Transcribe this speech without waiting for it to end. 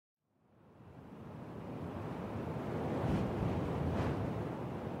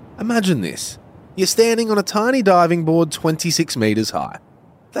Imagine this. You're standing on a tiny diving board 26 metres high.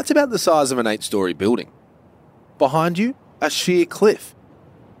 That's about the size of an 8-storey building. Behind you, a sheer cliff.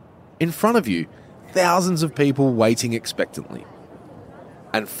 In front of you, thousands of people waiting expectantly.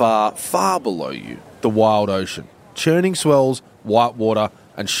 And far, far below you, the wild ocean, churning swells, white water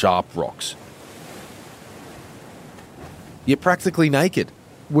and sharp rocks. You're practically naked,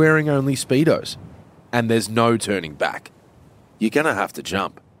 wearing only Speedos, and there's no turning back. You're going to have to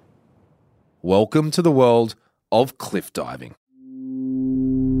jump. Welcome to the world of cliff diving.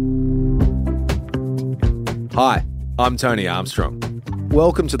 Hi, I'm Tony Armstrong.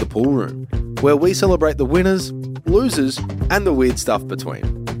 Welcome to the Pool Room, where we celebrate the winners, losers, and the weird stuff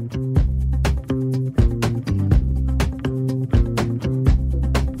between.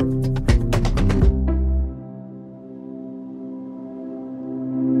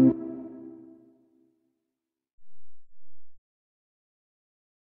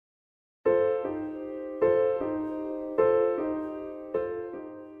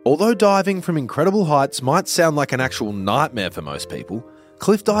 Although diving from incredible heights might sound like an actual nightmare for most people,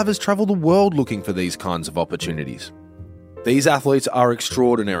 cliff divers travel the world looking for these kinds of opportunities. These athletes are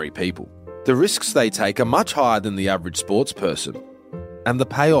extraordinary people. The risks they take are much higher than the average sports person, and the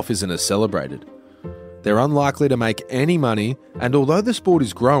payoff isn't as celebrated. They're unlikely to make any money, and although the sport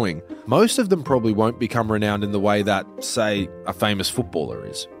is growing, most of them probably won't become renowned in the way that, say, a famous footballer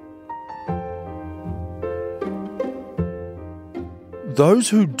is. Those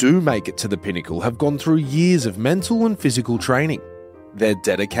who do make it to the pinnacle have gone through years of mental and physical training. They're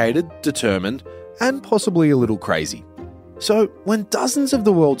dedicated, determined, and possibly a little crazy. So, when dozens of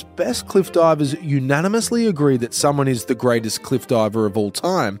the world's best cliff divers unanimously agree that someone is the greatest cliff diver of all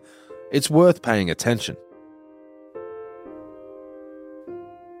time, it's worth paying attention.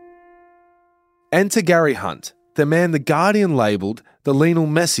 Enter Gary Hunt, the man The Guardian labelled the Lionel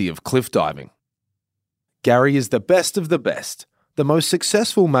Messi of cliff diving. Gary is the best of the best, the most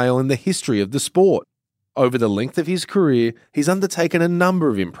successful male in the history of the sport. Over the length of his career, he's undertaken a number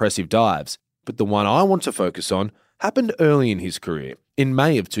of impressive dives, but the one I want to focus on happened early in his career, in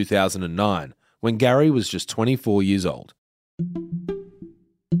May of 2009, when Gary was just 24 years old.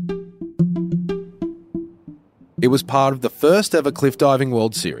 It was part of the first ever Cliff Diving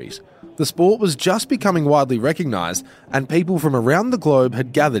World Series. The sport was just becoming widely recognised, and people from around the globe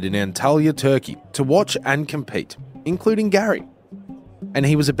had gathered in Antalya, Turkey, to watch and compete, including Gary. And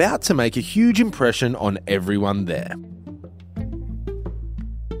he was about to make a huge impression on everyone there.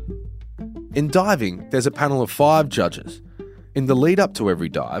 In diving, there's a panel of 5 judges. In the lead up to every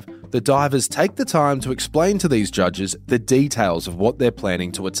dive, the divers take the time to explain to these judges the details of what they're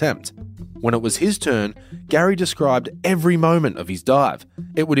planning to attempt. When it was his turn, Gary described every moment of his dive.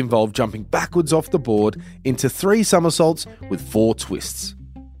 It would involve jumping backwards off the board into 3 somersaults with 4 twists.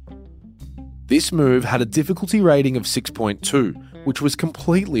 This move had a difficulty rating of 6.2, which was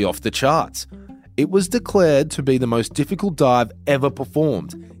completely off the charts. It was declared to be the most difficult dive ever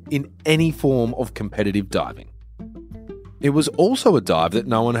performed in any form of competitive diving. It was also a dive that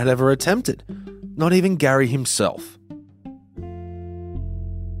no one had ever attempted, not even Gary himself.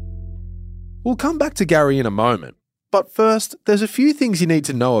 We'll come back to Gary in a moment, but first, there's a few things you need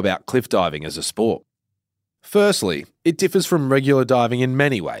to know about cliff diving as a sport. Firstly, it differs from regular diving in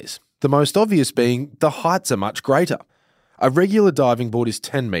many ways, the most obvious being the heights are much greater. A regular diving board is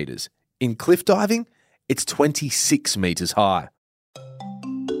 10 metres. In cliff diving, it's 26 metres high.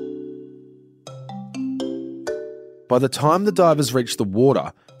 By the time the divers reach the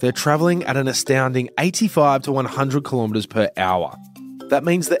water, they're travelling at an astounding 85 to 100 kilometres per hour. That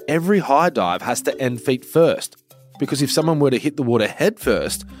means that every high dive has to end feet first, because if someone were to hit the water head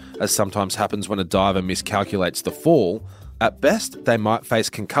first, as sometimes happens when a diver miscalculates the fall, at best they might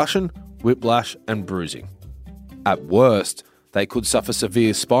face concussion, whiplash and bruising. At worst, they could suffer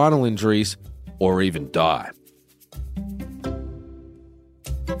severe spinal injuries or even die.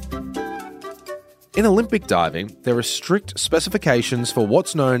 In Olympic diving, there are strict specifications for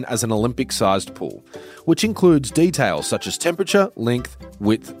what's known as an Olympic-sized pool, which includes details such as temperature, length,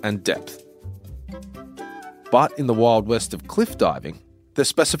 width and depth. But in the Wild West of cliff diving, the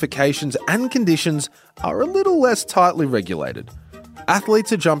specifications and conditions are a little less tightly regulated.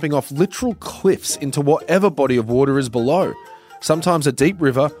 Athletes are jumping off literal cliffs into whatever body of water is below, sometimes a deep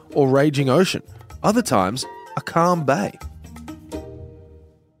river or raging ocean, other times a calm bay.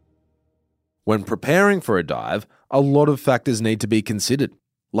 When preparing for a dive, a lot of factors need to be considered,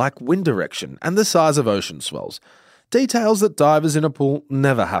 like wind direction and the size of ocean swells, details that divers in a pool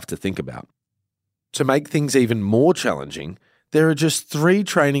never have to think about. To make things even more challenging, there are just 3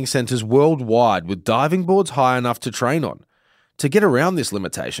 training centres worldwide with diving boards high enough to train on. To get around this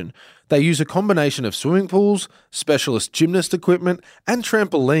limitation, they use a combination of swimming pools, specialist gymnast equipment, and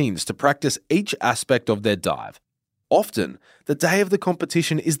trampolines to practice each aspect of their dive. Often, the day of the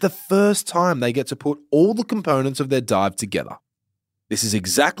competition is the first time they get to put all the components of their dive together. This is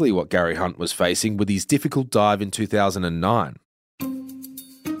exactly what Gary Hunt was facing with his difficult dive in 2009.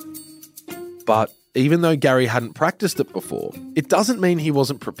 But even though Gary hadn't practiced it before, it doesn't mean he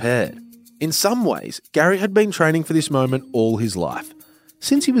wasn't prepared. In some ways, Gary had been training for this moment all his life,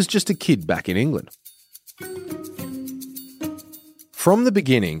 since he was just a kid back in England. From the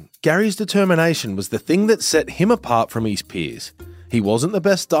beginning, Gary's determination was the thing that set him apart from his peers. He wasn't the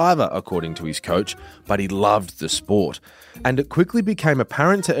best diver, according to his coach, but he loved the sport, and it quickly became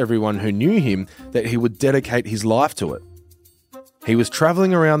apparent to everyone who knew him that he would dedicate his life to it. He was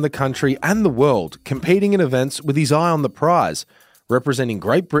travelling around the country and the world, competing in events with his eye on the prize, representing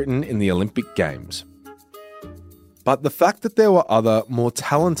Great Britain in the Olympic Games. But the fact that there were other, more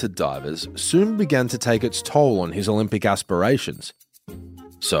talented divers soon began to take its toll on his Olympic aspirations.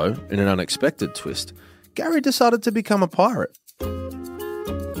 So, in an unexpected twist, Gary decided to become a pirate.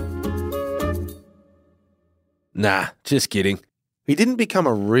 Nah, just kidding. He didn't become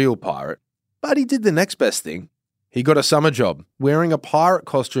a real pirate, but he did the next best thing. He got a summer job, wearing a pirate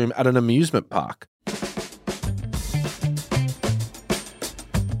costume at an amusement park.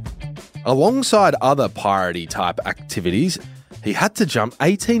 Alongside other piratey type activities, he had to jump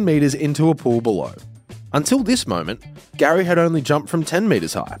 18 metres into a pool below. Until this moment, Gary had only jumped from 10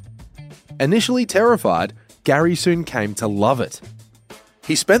 metres high. Initially terrified, Gary soon came to love it.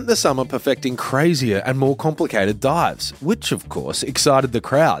 He spent the summer perfecting crazier and more complicated dives, which of course excited the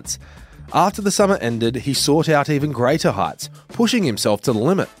crowds. After the summer ended, he sought out even greater heights, pushing himself to the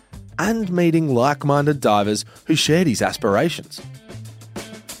limit, and meeting like-minded divers who shared his aspirations.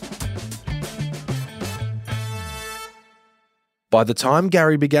 By the time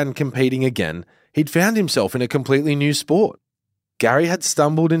Gary began competing again, he'd found himself in a completely new sport. Gary had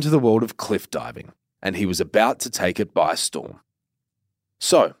stumbled into the world of cliff diving, and he was about to take it by storm.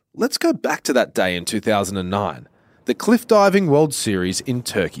 So, let's go back to that day in 2009, the Cliff Diving World Series in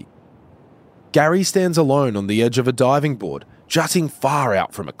Turkey. Gary stands alone on the edge of a diving board, jutting far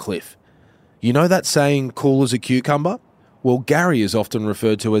out from a cliff. You know that saying, cool as a cucumber? Well, Gary is often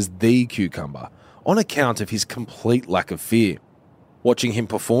referred to as the cucumber, on account of his complete lack of fear. Watching him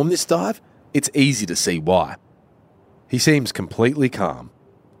perform this dive, it's easy to see why. He seems completely calm.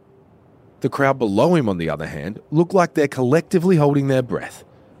 The crowd below him, on the other hand, look like they're collectively holding their breath.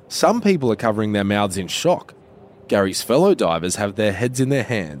 Some people are covering their mouths in shock. Gary's fellow divers have their heads in their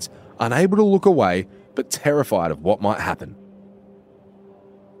hands, unable to look away, but terrified of what might happen.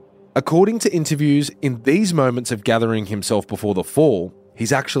 According to interviews, in these moments of gathering himself before the fall,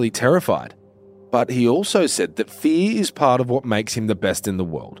 he's actually terrified. But he also said that fear is part of what makes him the best in the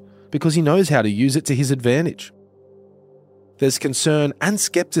world, because he knows how to use it to his advantage. There's concern and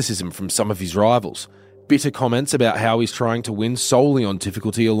skepticism from some of his rivals, bitter comments about how he's trying to win solely on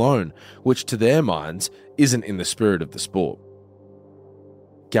difficulty alone, which to their minds isn't in the spirit of the sport.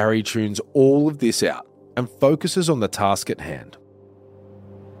 Gary tunes all of this out and focuses on the task at hand.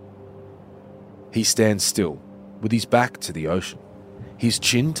 He stands still, with his back to the ocean, his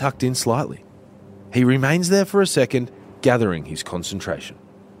chin tucked in slightly. He remains there for a second, gathering his concentration.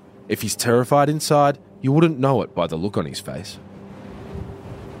 If he's terrified inside, you wouldn't know it by the look on his face.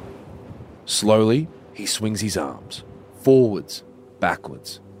 Slowly, he swings his arms, forwards,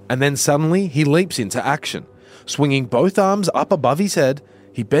 backwards, and then suddenly he leaps into action. Swinging both arms up above his head,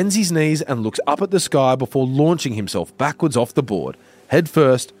 he bends his knees and looks up at the sky before launching himself backwards off the board, head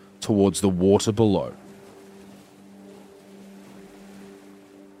first towards the water below.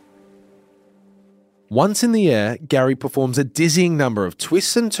 Once in the air, Gary performs a dizzying number of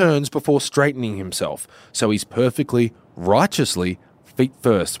twists and turns before straightening himself, so he's perfectly, righteously, feet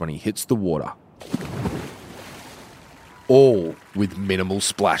first when he hits the water. All with minimal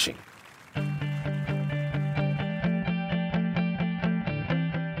splashing.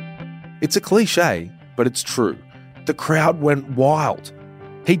 It's a cliche, but it's true. The crowd went wild.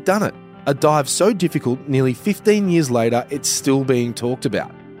 He'd done it. A dive so difficult, nearly 15 years later, it's still being talked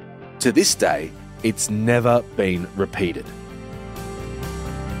about. To this day, it's never been repeated.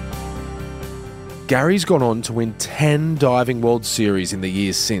 Gary's gone on to win 10 Diving World Series in the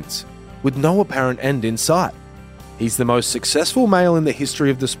years since, with no apparent end in sight. He's the most successful male in the history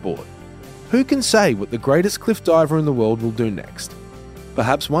of the sport. Who can say what the greatest cliff diver in the world will do next?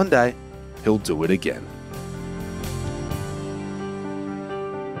 Perhaps one day, he'll do it again.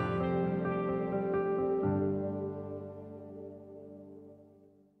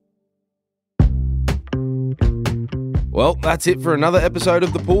 Well, that's it for another episode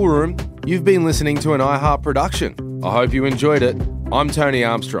of The Pool Room. You've been listening to an iHeart production. I hope you enjoyed it. I'm Tony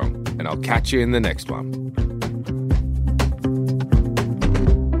Armstrong, and I'll catch you in the next one.